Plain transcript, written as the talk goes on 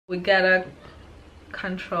We gotta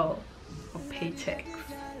control our paychecks.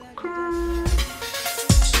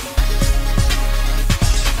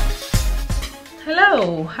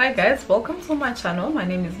 Hello, hi guys, welcome to my channel. My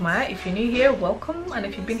name is Maya. If you're new here, welcome, and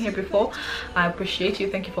if you've been here before, I appreciate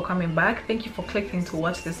you. Thank you for coming back. Thank you for clicking to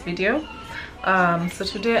watch this video. So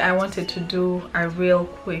today I wanted to do a real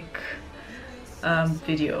quick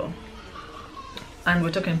video, and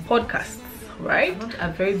we're talking podcasts, right? I'm not a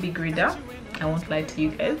very big reader, I won't lie to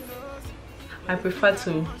you guys. I prefer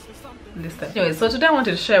to listen. Anyway, so today I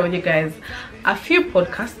wanted to share with you guys a few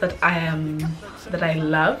podcasts that I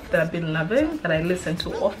love, that I've been loving, that I listen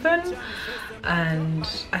to often, and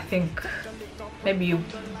I think maybe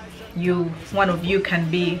one of you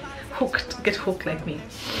can be hooked, get hooked like me.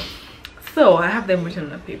 So I have them written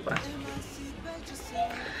on a paper.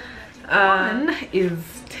 One is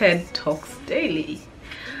TED Talks Daily.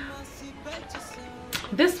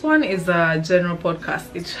 This one is a general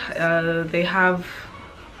podcast. They have,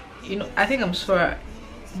 you know, I'm sure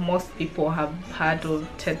most people have heard of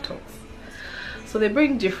TED Talks. So they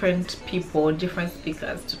bring different people, different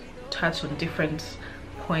speakers to touch on different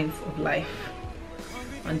points of life,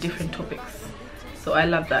 on different topics. So I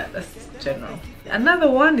love that. That's general.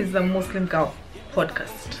 Another one is the Muslim Girl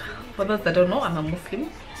podcast. For those that don't know, I'm a Muslim.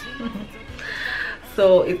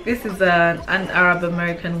 So this is an Arab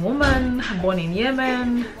American woman born in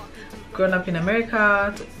Yemen, grown up in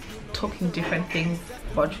America, talking different things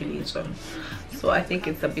about religion. So I think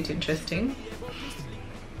it's a bit interesting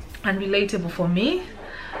and relatable for me.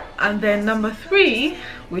 And then number 3,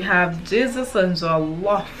 we have Jesus and Your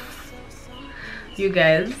Love. You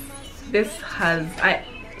guys, this has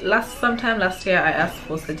sometime last year I asked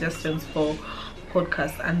for suggestions for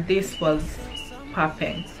podcasts, and this was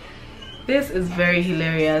popping. This is very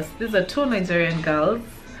hilarious. These are 2 Nigerian girls,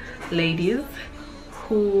 ladies,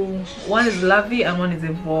 who one is Lovey and one is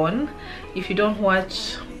Yvonne. If you don't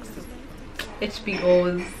watch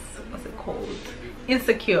HBO's, what's it called,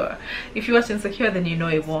 Insecure, if you watch Insecure, then you know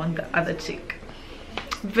Yvonne, the other chick.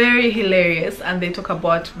 Very hilarious, and they talk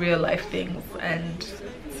about real life things, and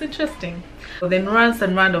it's interesting. So then Rants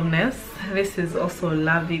and Randomness, this is also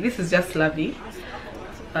Lovey. This is just Lovey.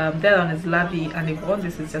 The other one is Lovey and Yvonne.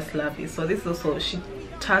 This is just Lovey. So this also, she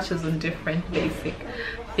touches on different basic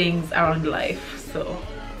things around life, so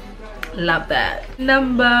love that.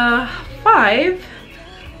 Number 5,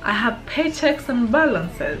 I have Paychecks and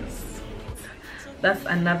Balances. That's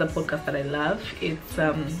another podcast that I love. It's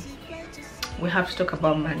we have to talk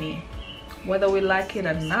about money, whether we like it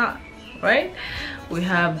or not, right? We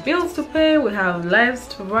have bills to pay, we have lives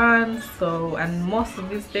to run, so, and most of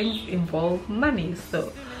these things involve money,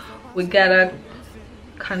 so we gotta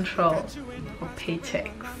control our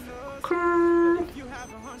paychecks.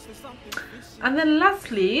 And then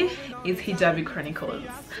lastly is Hijabi Chronicles.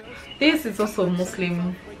 This is also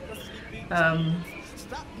Muslim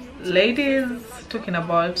ladies talking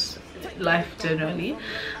about life generally,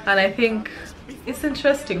 and I think it's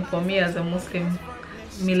interesting for me as a Muslim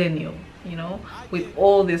millennial, you know, with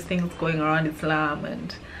all these things going around Islam,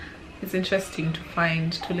 and it's interesting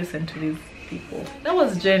to listen to these people. That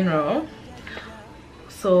was general.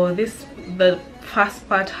 So the first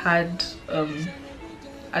part had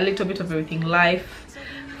a little bit of everything: life,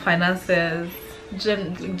 finances,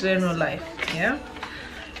 general life, yeah.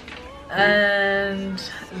 And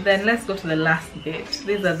then let's go to the last bit.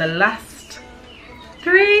 These are the last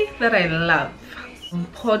 3 that I love.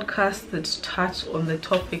 Podcasts that touch on the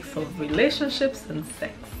topics of relationships and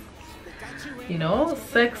sex. You know,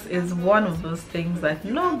 sex is one of those things that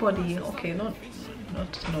nobody, okay, not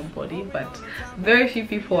nobody, but very few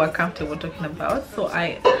people are comfortable talking about. So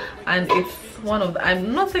and it's one of the,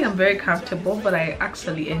 I'm not saying I'm very comfortable, but I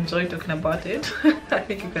actually enjoy talking about it. I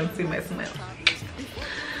think you can see my smile.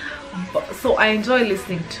 So I enjoy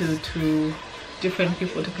listening to different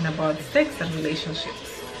people talking about sex and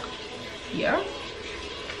relationships, yeah.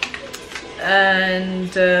 And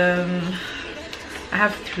I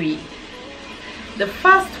have 3. The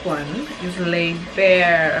first one is Laid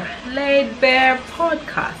Bare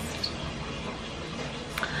podcast.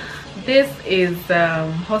 This is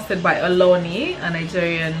hosted by Oloni, a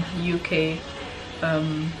Nigerian UK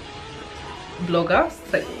blogger,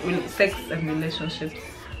 sex and relationships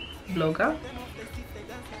blogger,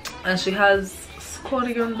 and she has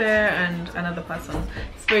Scotty on there and another person.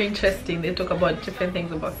 It's very interesting. They talk about different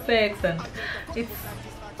things about sex, and it's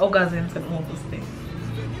orgasms and all those things.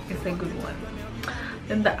 It's a good one.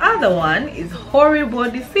 Then the other one is Horrible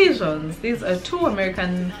Decisions. These are 2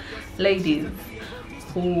 American ladies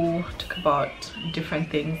who talk about different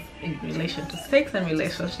things in relation to sex and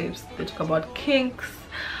relationships. They talk about kinks,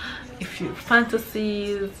 if you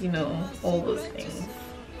fantasies, you know, all those things.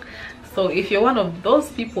 So if you're one of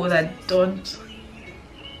those people that don't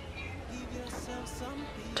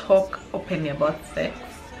talk openly about sex,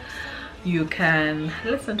 you can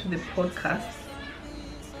listen to the podcast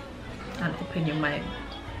and open your mind.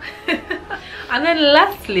 And then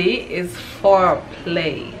lastly is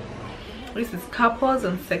foreplay. This is couples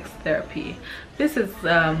and sex therapy. This is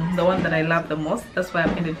the one that I love the most. That's why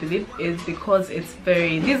I've ended with it, is because it's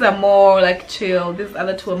very, these are more like chill. These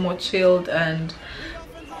other two are more chilled and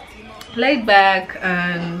laid back,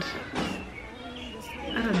 and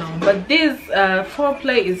I don't know, but this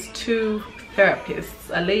foreplay is two therapists,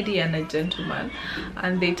 a lady and a gentleman,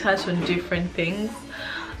 and they touch on different things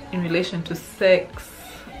in relation to sex.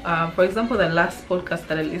 For example, the last podcast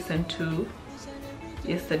that I listened to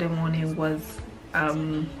yesterday morning was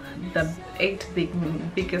the 8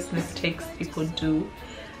 biggest mistakes people do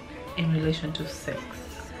in relation to sex,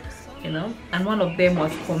 you know, and one of them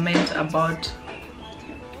was comment about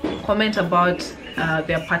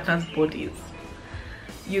their partner's bodies.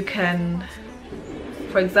 You can,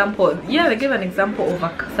 for example, yeah, they give an example of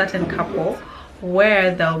a certain couple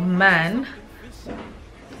where the woman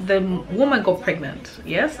got pregnant,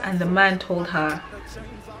 yes, and the man told her,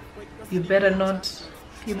 you better not,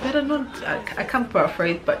 I can't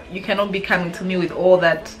paraphrase, but you cannot be coming to me with all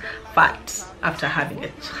that fat after having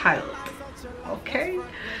a child, okay?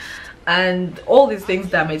 And all these things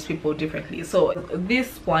damage people differently. So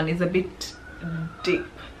this one is a bit deep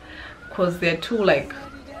because they're two like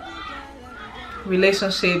marriage,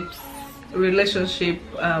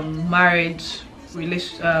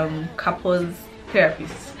 couples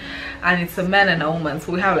therapists, and it's a man and a woman.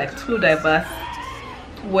 So we have like two diverse,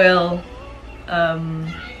 well,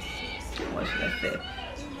 what should I say,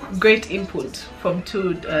 great input from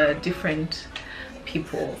two different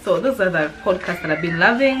people. So those are the podcasts that I've been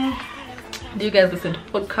loving. Do you guys listen to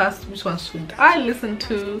podcasts? Which ones should I listen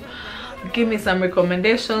to? Give me some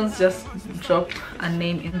recommendations. Just drop a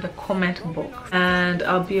name in the comment box and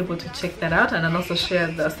I'll be able to check that out, and I'll also share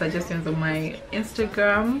the suggestions on my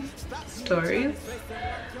Instagram stories.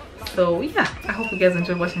 So yeah, I hope you guys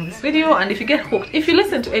enjoyed watching this video, and if you get hooked, if you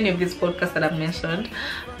listen to any of these podcasts that I've mentioned,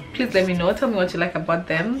 please let me know. Tell me what you like about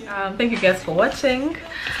them. Thank you guys for watching,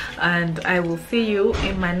 and I will see you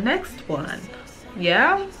in my next one.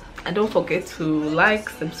 Yeah, and don't forget to like,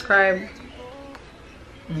 subscribe,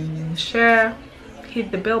 share,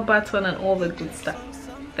 hit the bell button and all the good stuff.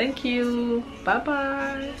 Thank you. Bye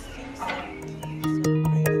bye.